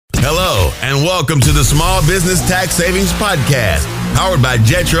Hello, and welcome to the Small Business Tax Savings Podcast, powered by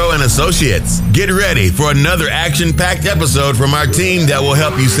Jetro and Associates. Get ready for another action-packed episode from our team that will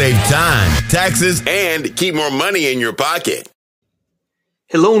help you save time, taxes, and keep more money in your pocket.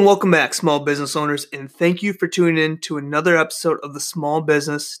 Hello and welcome back, small business owners, and thank you for tuning in to another episode of the Small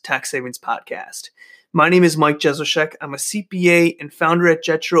Business Tax Savings Podcast. My name is Mike Jezoshek. I'm a CPA and founder at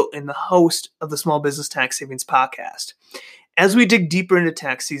Jetro and the host of the Small Business Tax Savings Podcast. As we dig deeper into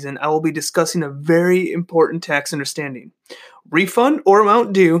tax season, I will be discussing a very important tax understanding: refund or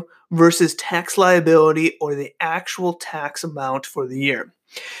amount due versus tax liability, or the actual tax amount for the year.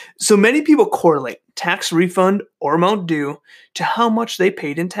 So many people correlate tax refund or amount due to how much they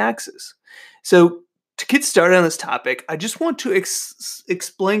paid in taxes. So to get started on this topic, I just want to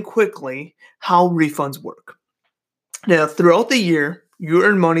explain quickly how refunds work. Now, throughout the year, you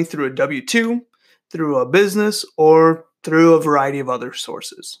earn money through a W-2, through a business, or through a variety of other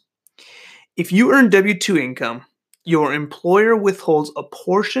sources. If you earn W-2 income, your employer withholds a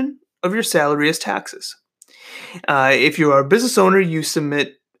portion of your salary as taxes. If you are a business owner, you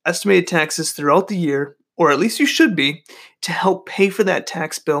submit estimated taxes throughout the year, or at least you should be, to help pay for that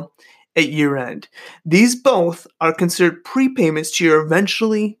tax bill at year end. These both are considered prepayments to your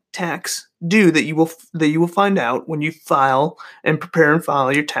eventually tax due that you will find out when you file and prepare and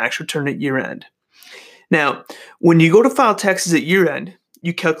file your tax return at year end. Now, when you go to file taxes at year end,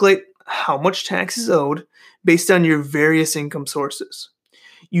 you calculate how much tax is owed based on your various income sources.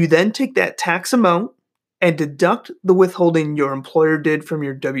 You then take that tax amount and deduct the withholding your employer did from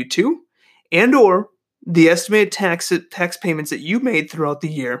your W-2 and or the estimated tax payments that you made throughout the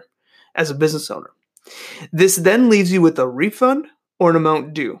year as a business owner. This then leaves you with a refund or an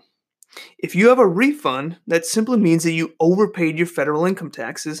amount due. If you have a refund, that simply means that you overpaid your federal income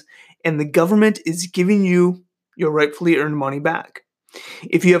taxes and the government is giving you your rightfully earned money back.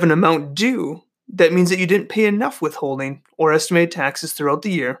 If you have an amount due, that means that you didn't pay enough withholding or estimated taxes throughout the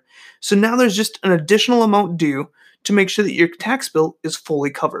year, so now there's just an additional amount due to make sure that your tax bill is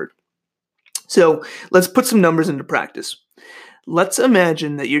fully covered. So let's put some numbers into practice. Let's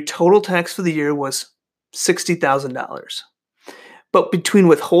imagine that your total tax for the year was $60,000. But between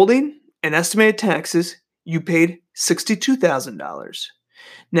withholding and estimated taxes, you paid $62,000.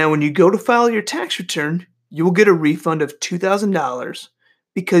 Now, when you go to file your tax return, you will get a refund of $2,000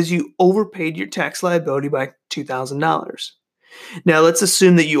 because you overpaid your tax liability by $2,000. Now, let's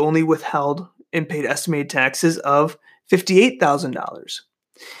assume that you only withheld and paid estimated taxes of $58,000.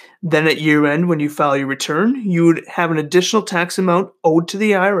 Then at year end, when you file your return, you would have an additional tax amount owed to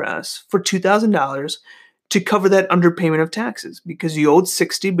the IRS for $2,000 to cover that underpayment of taxes, because you owed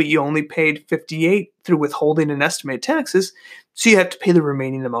 $60, but you only paid $58 through withholding and estimated taxes, so you have to pay the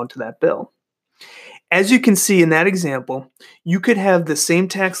remaining amount to that bill. As you can see in that example, you could have the same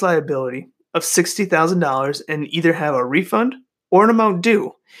tax liability of $60,000 and either have a refund or an amount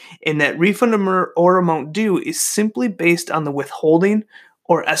due, and that refund or amount due is simply based on the withholding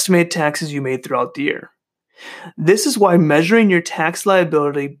or estimated taxes you made throughout the year. This is why measuring your tax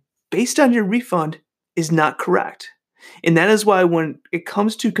liability based on your refund is not correct. And that is why when it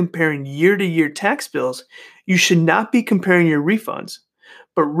comes to comparing year-to-year tax bills, you should not be comparing your refunds,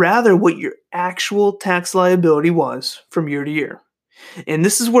 but rather what your actual tax liability was from year to year. And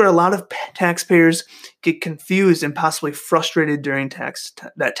this is where a lot of taxpayers get confused and possibly frustrated during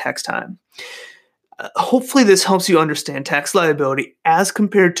that tax time. Hopefully this helps you understand tax liability as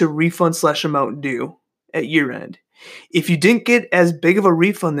compared to refund/amount due at year end. If you didn't get as big of a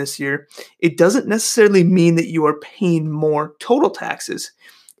refund this year, it doesn't necessarily mean that you are paying more total taxes.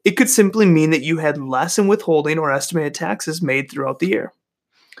 It could simply mean that you had less in withholding or estimated taxes made throughout the year.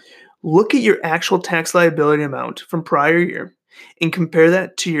 Look at your actual tax liability amount from prior year and compare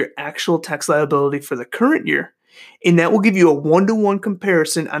that to your actual tax liability for the current year, and that will give you a one-to-one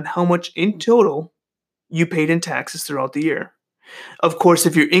comparison on how much in total you paid in taxes throughout the year. Of course,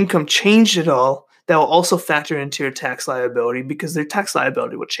 if your income changed at all, that will also factor into your tax liability because their tax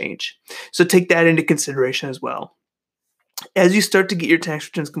liability will change. So take that into consideration as well. As you start to get your tax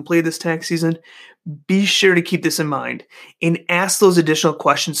returns completed this tax season, be sure to keep this in mind and ask those additional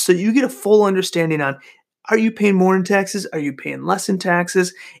questions so you get a full understanding on, are you paying more in taxes? Are you paying less in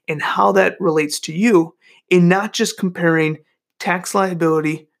taxes? And how that relates to you, and not just comparing tax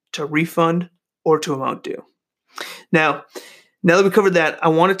liability to refund or to amount due. Now that we covered that, I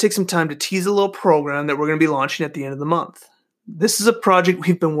want to take some time to tease a little program that we're going to be launching at the end of the month. This is a project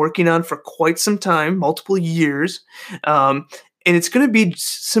we've been working on for quite some time, multiple years, and it's going to be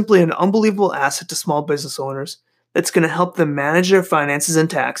simply an unbelievable asset to small business owners that's going to help them manage their finances and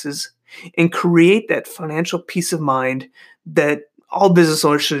taxes and create that financial peace of mind that all business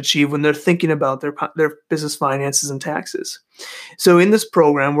owners should achieve when they're thinking about their business finances and taxes. So in this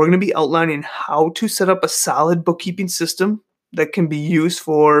program, we're going to be outlining how to set up a solid bookkeeping system that can be used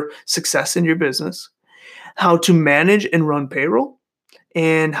for success in your business, how to manage and run payroll,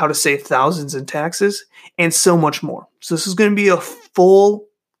 and how to save thousands in taxes, and so much more. So this is going to be a full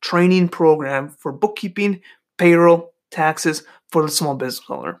training program for bookkeeping, payroll, taxes for the small business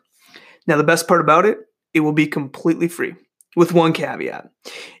owner. Now, the best part about it, it will be completely free with one caveat.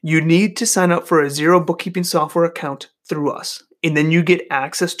 You need to sign up for a Xero bookkeeping software account through us, and then you get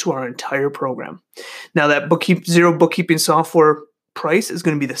access to our entire program. Now, that Xero bookkeeping software price is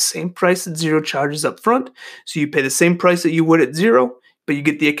going to be the same price that Xero charges up front. So you pay the same price that you would at Xero, but you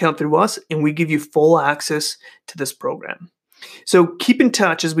get the account through us, and we give you full access to this program. So keep in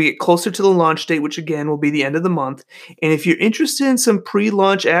touch as we get closer to the launch date, which again will be the end of the month. And if you're interested in some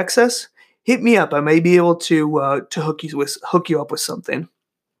pre-launch access, hit me up. I may be able to hook you up with something.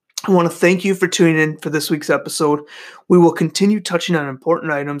 I want to thank you for tuning in for this week's episode. We will continue touching on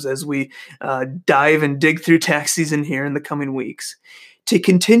important items as we dive and dig through tax season here in the coming weeks. To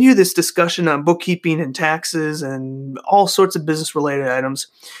continue this discussion on bookkeeping and taxes and all sorts of business-related items,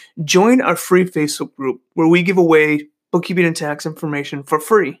 join our free Facebook group where we give away bookkeeping and tax information for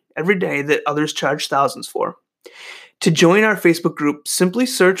free every day that others charge thousands for. To join our Facebook group, simply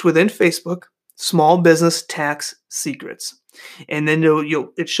search within Facebook, Small Business Tax Secrets. And then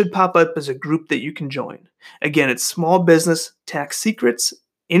it should pop up as a group that you can join. Again, it's Small Business Tax Secrets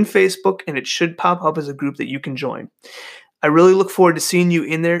in Facebook, and it should pop up as a group that you can join. I really look forward to seeing you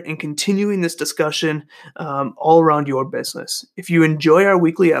in there and continuing this discussion all around your business. If you enjoy our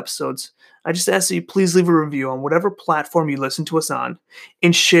weekly episodes, I just ask that you please leave a review on whatever platform you listen to us on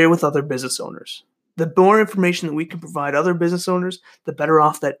and share with other business owners. The more information that we can provide other business owners, the better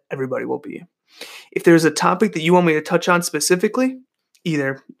off that everybody will be. If there's a topic that you want me to touch on specifically,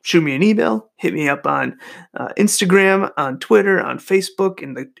 either shoot me an email, hit me up on Instagram, on Twitter, on Facebook,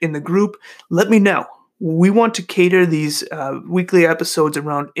 in the group. Let me know. We want to cater these weekly episodes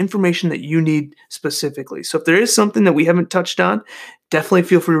around information that you need specifically. So if there is something that we haven't touched on, definitely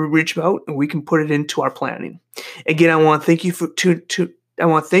feel free to reach out and we can put it into our planning. Again, I want to thank you for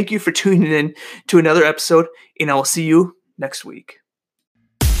tuning in to another episode, and I will see you next week.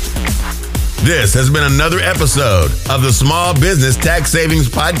 This has been another episode of the Small Business Tax Savings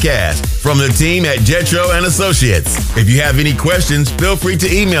Podcast from the team at Jetro and Associates. If you have any questions, feel free to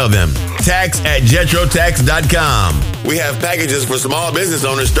email them. tax@jetrotax.com. We have packages for small business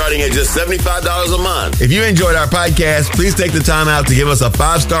owners starting at just $75 a month. If you enjoyed our podcast, please take the time out to give us a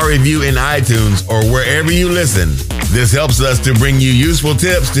 5-star review in iTunes or wherever you listen. This helps us to bring you useful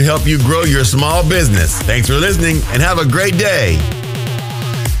tips to help you grow your small business. Thanks for listening and have a great day.